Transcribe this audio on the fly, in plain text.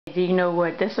Do you know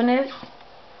what this one is?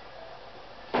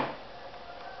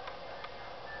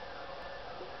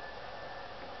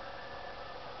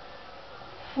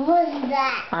 What is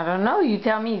that? I don't know. You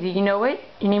tell me. Do you know it?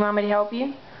 You need mommy to help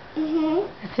you?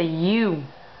 It's a U.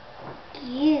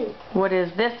 U. What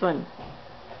is this one?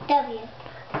 W.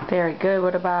 Very good.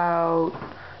 What about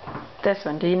this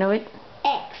one? Do you know it?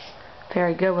 X.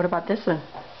 Very good. What about this one?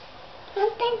 I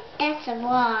think that's a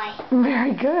Y.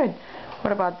 Very good.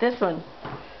 What about this one?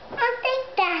 I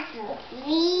think that's a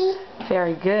Z.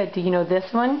 Very good. Do you know this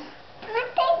one? I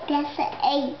think that's an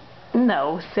A.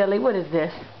 No, silly. What is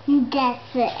this?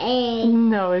 That's an A.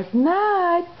 No, it's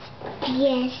not.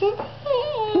 Yes, it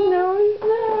is. No, it's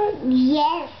not.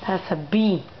 Yes. That's a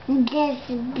B. That's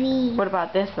a B. What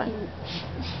about this one?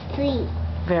 C.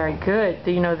 Very good.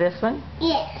 Do you know this one?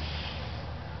 Yes.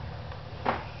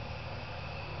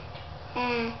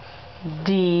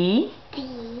 D.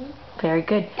 D. Very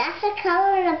good. That's the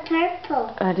color of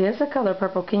purple. It is the color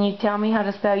purple. Can you tell me how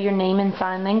to spell your name in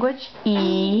sign language?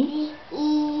 E.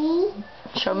 E.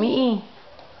 Show me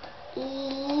E.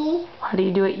 E. How do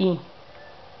you do an E?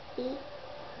 E.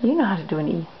 You know how to do an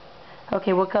E.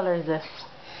 Okay, what color is this?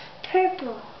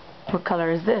 Purple. What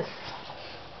color is this?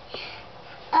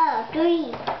 Oh,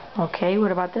 green. Okay,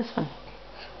 what about this one?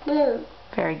 Blue.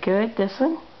 Very good. This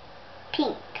one?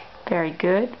 Pink. Very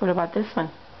good. What about this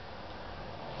one?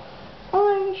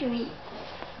 Orange.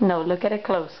 No, look at it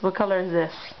close. What color is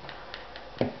this?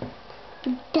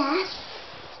 That's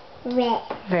red.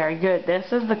 Very good.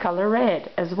 This is the color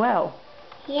red as well.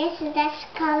 Yes, that's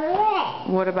color red.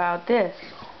 What about this?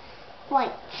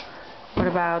 White. What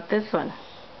about this one?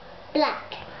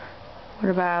 Black.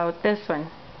 What about this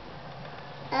one?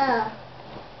 Oh.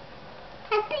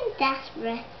 I think that's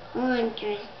red.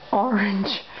 Orange.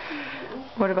 Orange.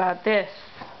 What about this?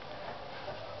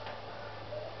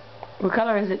 What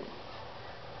color is it?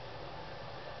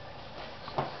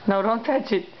 No, don't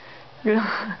touch it.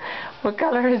 What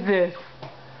color is this?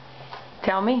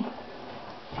 Tell me.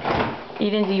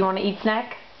 Eden, do you want to eat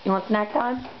snack? You want snack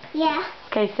time? Yeah.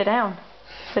 Okay, sit down.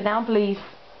 Sit down, please.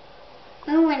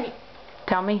 I want it.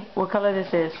 Tell me what color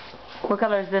this is. What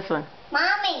color is this one?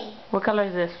 Mommy. What color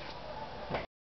is this?